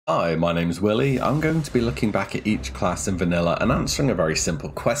Hi, my name's Willie. I'm going to be looking back at each class in vanilla and answering a very simple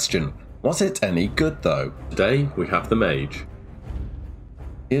question. Was it any good though? Today we have the Mage.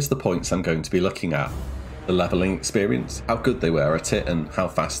 Here's the points I'm going to be looking at. The leveling experience, how good they were at it and how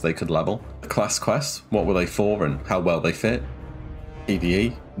fast they could level. The class quests, what were they for and how well they fit.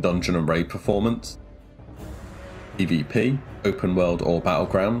 PvE, dungeon and raid performance. PvP, open world or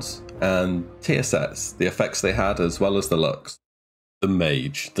battlegrounds. And tier sets, the effects they had as well as the looks. The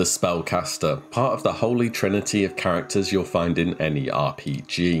Mage, the spellcaster, part of the holy trinity of characters you'll find in any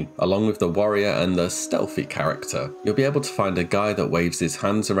RPG. Along with the warrior and the stealthy character, you'll be able to find a guy that waves his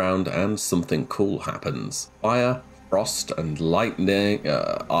hands around and something cool happens. Fire, frost and lightning,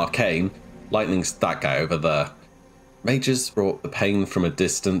 arcane. Lightning's that guy over there. Mages brought the pain from a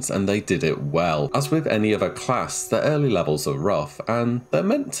distance and they did it well. As with any other class, the early levels are rough, and they're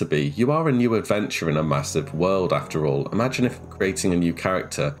meant to be. You are a new adventure in a massive world after all. Imagine if creating a new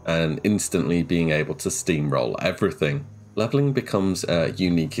character and instantly being able to steamroll everything. Leveling becomes a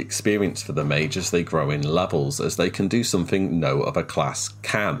unique experience for the mage as they grow in levels, as they can do something no other class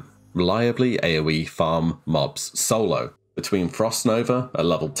can. Reliably AoE farm mobs solo. Between Frost Nova at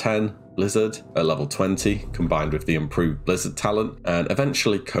level 10, Blizzard at level 20, combined with the improved Blizzard talent, and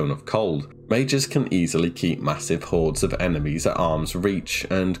eventually Cone of Cold, mages can easily keep massive hordes of enemies at arm's reach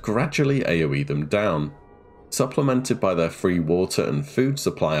and gradually AoE them down. Supplemented by their free water and food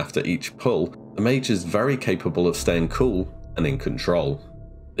supply after each pull, the mage is very capable of staying cool and in control.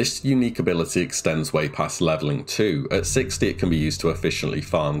 This unique ability extends way past leveling too. At 60 it can be used to efficiently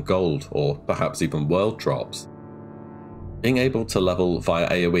farm gold, or perhaps even world drops. Being able to level via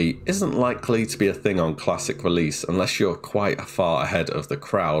AoE isn't likely to be a thing on classic release unless you're quite far ahead of the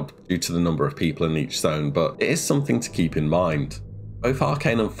crowd due to the number of people in each zone, but it is something to keep in mind. Both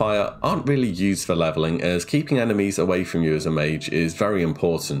Arcane and Fire aren't really used for leveling, as keeping enemies away from you as a mage is very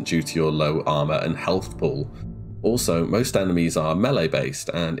important due to your low armor and health pool. Also, most enemies are melee based,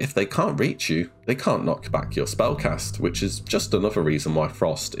 and if they can't reach you, they can't knock back your spellcast, which is just another reason why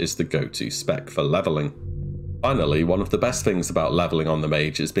Frost is the go-to spec for leveling. Finally, one of the best things about leveling on the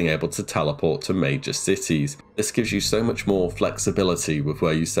mage is being able to teleport to major cities. This gives you so much more flexibility with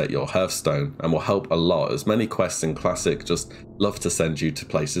where you set your Hearthstone and will help a lot, as many quests in Classic just love to send you to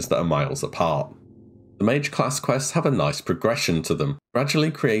places that are miles apart. The mage class quests have a nice progression to them, gradually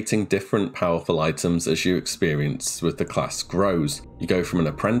creating different powerful items as your experience with the class grows. You go from an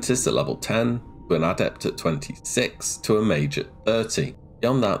apprentice at level 10, to an adept at 26, to a mage at 30.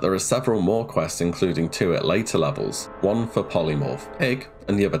 Beyond that, there are several more quests, including 2 at later levels, one for Polymorph Pig,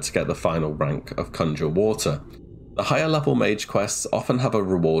 and the other to get the final rank of Conjure Water. The higher level mage quests often have a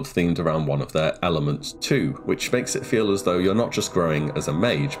reward themed around one of their elements too, which makes it feel as though you're not just growing as a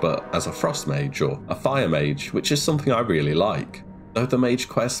mage, but as a frost mage or a fire mage, which is something I really like. Though the mage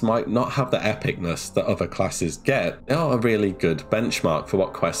quests might not have the epicness that other classes get, they are a really good benchmark for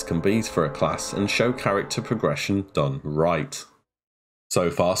what quests can be for a class and show character progression done right. So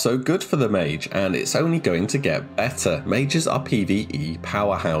far so good for the mage, and it's only going to get better. Mages are PvE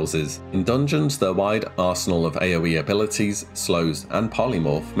powerhouses. In dungeons, their wide arsenal of AoE abilities, slows and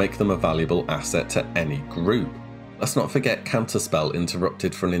polymorph make them a valuable asset to any group. Let's not forget counterspell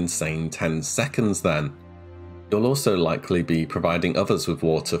interrupted for an insane 10 seconds then. You'll also likely be providing others with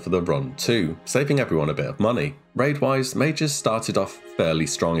water for the run too, saving everyone a bit of money. Raid-wise, mages started off fairly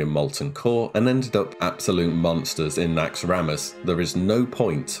strong in Molten Core and ended up absolute monsters in Naxxramas. There is no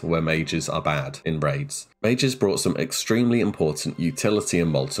point where mages are bad in raids. Mages brought some extremely important utility in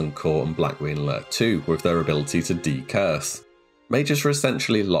Molten Core and Blackwing Lair too, with their ability to decurse. Mages were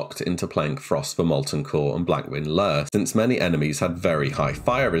essentially locked into playing Frost for Molten Core and Blackwing Lair, since many enemies had very high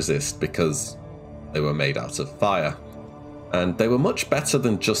fire resist because they were made out of fire. And they were much better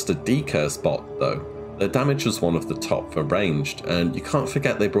than just a decurse bot though. Their damage was one of the top for ranged, and you can't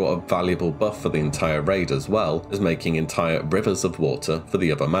forget they brought a valuable buff for the entire raid as well as making entire rivers of water for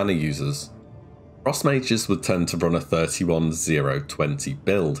the other mana users. Frost mages would tend to run a 31-0-20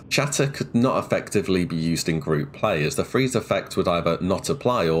 build. Shatter could not effectively be used in group play, as the freeze effect would either not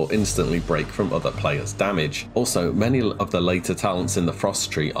apply or instantly break from other players' damage. Also, many of the later talents in the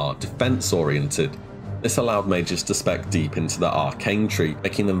Frost tree are defense oriented. This allowed mages to spec deep into the Arcane tree,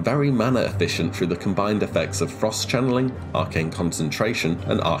 making them very mana efficient through the combined effects of Frost channeling, Arcane concentration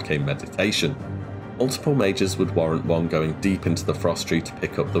and Arcane meditation. Multiple mages would warrant one going deep into the Frost tree to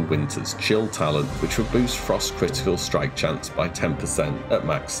pick up the Winter's Chill talent, which would boost Frost critical strike chance by 10% at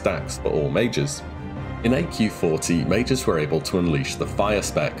max stacks for all mages. In AQ40, mages were able to unleash the Fire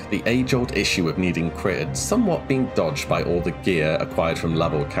spec, the age-old issue of needing critted somewhat being dodged by all the gear acquired from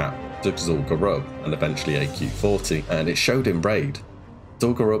level cap to Zul'Gurub and eventually AQ40, and it showed in raid.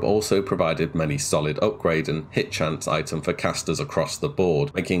 Dulgarub also provided many solid upgrade and hit chance items for casters across the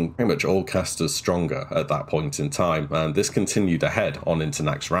board, making pretty much all casters stronger at that point in time, and this continued ahead on into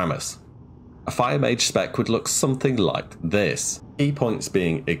Naxxramas. A Fire Mage spec would look something like this, key points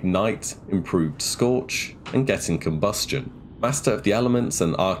being Ignite, Improved Scorch, and Getting Combustion. Master of the Elements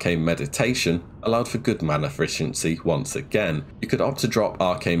and Arcane Meditation allowed for good mana efficiency once again. You could opt to drop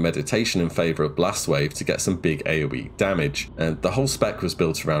Arcane Meditation in favour of Blast Wave to get some big AoE damage, and the whole spec was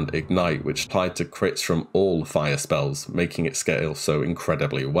built around Ignite, which applied to crits from all fire spells, making it scale so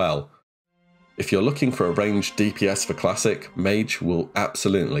incredibly well. If you're looking for a ranged DPS for Classic, Mage will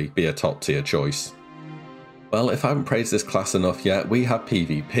absolutely be a top tier choice. Well, if I haven't praised this class enough yet, we have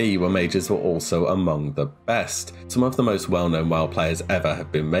PvP, where mages were also among the best. Some of the most well-known WoW players ever have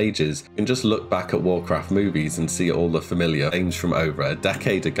been mages. You can just look back at Warcraft movies and see all the familiar names from over a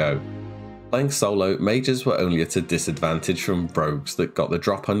decade ago. Playing solo, mages were only at a disadvantage from rogues that got the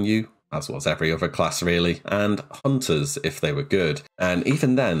drop on you, as was every other class really, and hunters if they were good. And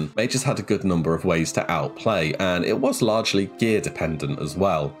even then, mages had a good number of ways to outplay, and it was largely gear dependent as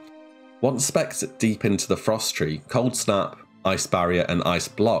well. Once specced deep into the Frost Tree, Cold Snap, Ice Barrier and Ice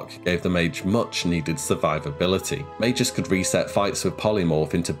Block gave the mage much needed survivability. Mages could reset fights with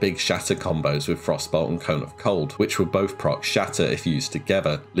Polymorph into big Shatter combos with Frostbolt and Cone of Cold, which would both proc Shatter if used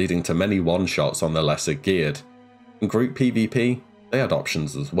together, leading to many one-shots on the lesser geared. In group PvP, they had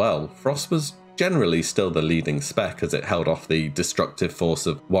options as well. Frost was generally still the leading spec as it held off the destructive force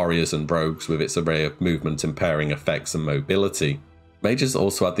of warriors and rogues with its array of movement impairing effects and mobility. Mages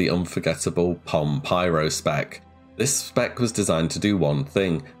also had the unforgettable Pom Pyro spec. This spec was designed to do one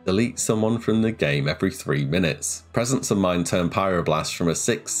thing: delete someone from the game every 3 minutes. Presence of Mind turned Pyroblast from a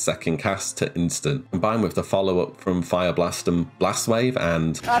 6-second cast to instant, combined with the follow-up from Fire Blast and Blast Wave,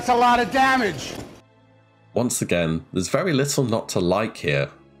 and that's a lot of damage! Once again, there's very little not to like here.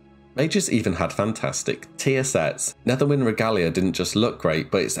 Mages even had fantastic tier sets. Netherwind Regalia didn't just look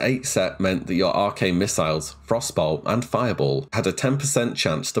great, but its 8 set meant that your arcane missiles, Frostbolt and Fireball had a 10%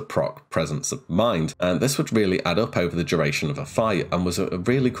 chance to proc Presence of Mind, and this would really add up over the duration of a fight and was a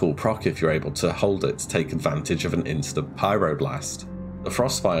really cool proc if you're able to hold it to take advantage of an instant Pyroblast. The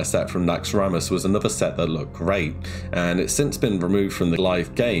Frostfire set from Naxxramas was another set that looked great, and it's since been removed from the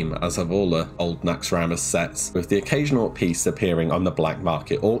live game, as have all the old Naxxramas sets, with the occasional piece appearing on the black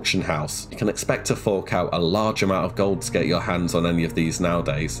market auction house. You can expect to fork out a large amount of gold to get your hands on any of these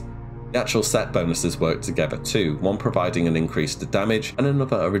nowadays. The actual set bonuses work together too, one providing an increase to damage and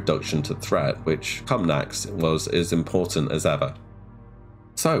another a reduction to threat, which, come Nax, was as important as ever.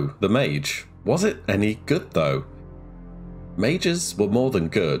 So, the Mage. Was it any good though? Mages were more than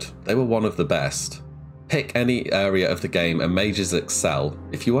good, they were one of the best. Pick any area of the game and mages excel.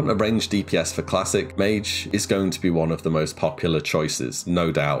 If you want a ranged DPS for Classic, Mage is going to be one of the most popular choices,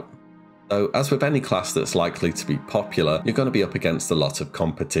 no doubt. Though, as with any class that's likely to be popular, you're going to be up against a lot of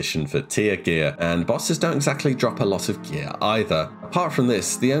competition for tier gear, and bosses don't exactly drop a lot of gear either. Apart from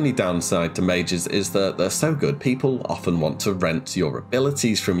this, the only downside to mages is that they're so good people often want to rent your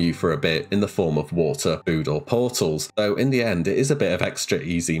abilities from you for a bit in the form of water, food or portals, though in the end it is a bit of extra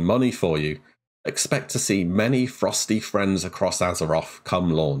easy money for you. Expect to see many frosty friends across Azeroth come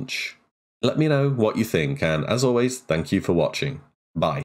launch. Let me know what you think, and as always, thank you for watching. Bye.